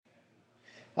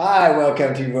Hi,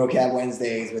 welcome to Vocab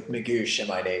Wednesdays with Magoosh, and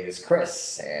my name is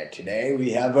Chris, and today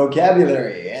we have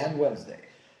vocabulary and Wednesday.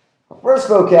 Our first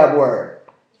vocab word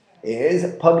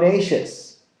is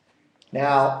pugnacious.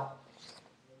 Now,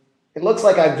 it looks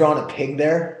like I've drawn a pig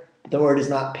there. The word is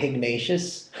not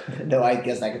pugnacious, though I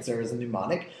guess that could serve as a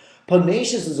mnemonic.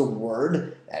 Pugnacious is a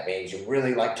word that means you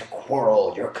really like to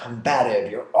quarrel, you're combative,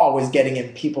 you're always getting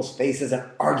in people's faces and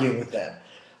arguing with them.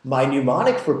 My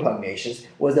mnemonic for pugnacious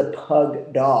was a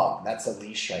pug dog. That's a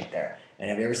leash right there. And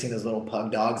have you ever seen those little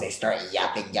pug dogs? They start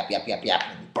yapping, yap, yap, yap, yap,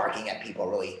 and barking at people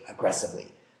really aggressively.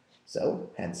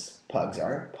 So, hence, pugs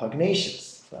are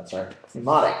pugnacious. So that's our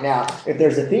mnemonic. Now, if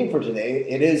there's a theme for today,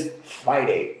 it is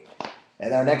fighting.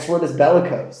 And our next word is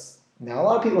bellicose. Now, a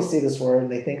lot of people see this word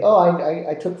and they think, oh,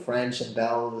 I took French and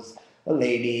Belle is a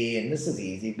lady and this is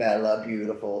easy, Bella,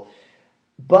 beautiful.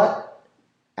 But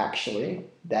actually,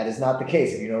 that is not the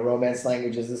case. If you know Romance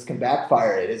languages, this can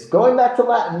backfire. It is going back to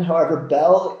Latin, however,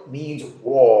 bell means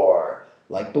war,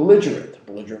 like belligerent. A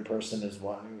belligerent person is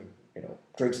one who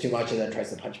drinks too much and then tries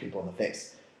to punch people in the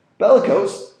face.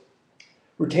 Bellicose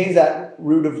retains that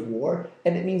root of war,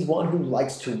 and it means one who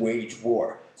likes to wage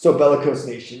war. So a bellicose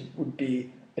nation would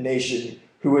be a nation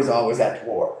who is always at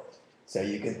war. So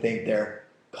you can think their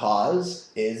cause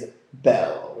is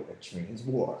bell, which means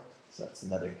war. So that's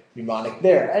another mnemonic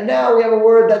there. And now we have a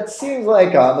word that seems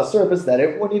like on the surface that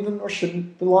it wouldn't even or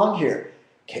shouldn't belong here.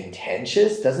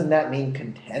 Contentious, doesn't that mean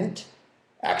content?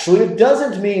 Actually, it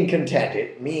doesn't mean content.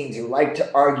 It means you like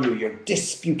to argue, you're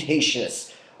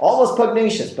disputatious, almost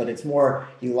pugnacious, but it's more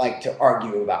you like to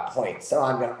argue about points. So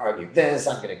I'm going to argue this,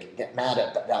 I'm going to get mad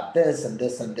about this and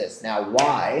this and this. Now,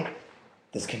 why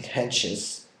does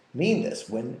contentious mean this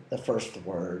when the first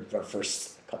word or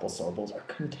first couple syllables are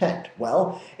content?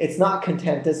 Well, it's not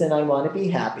content as in I want to be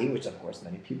happy, which of course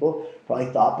many people probably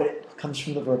thought, but it comes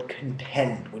from the verb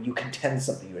contend. When you contend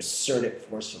something, you assert it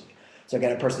forcefully. So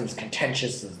again, a person who's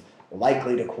contentious is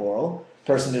likely to quarrel. A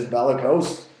person who's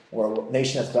bellicose or a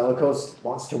nation that's bellicose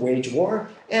wants to wage war.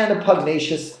 And a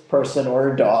pugnacious person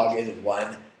or a dog is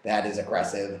one that is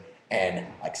aggressive and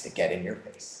likes to get in your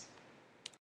face.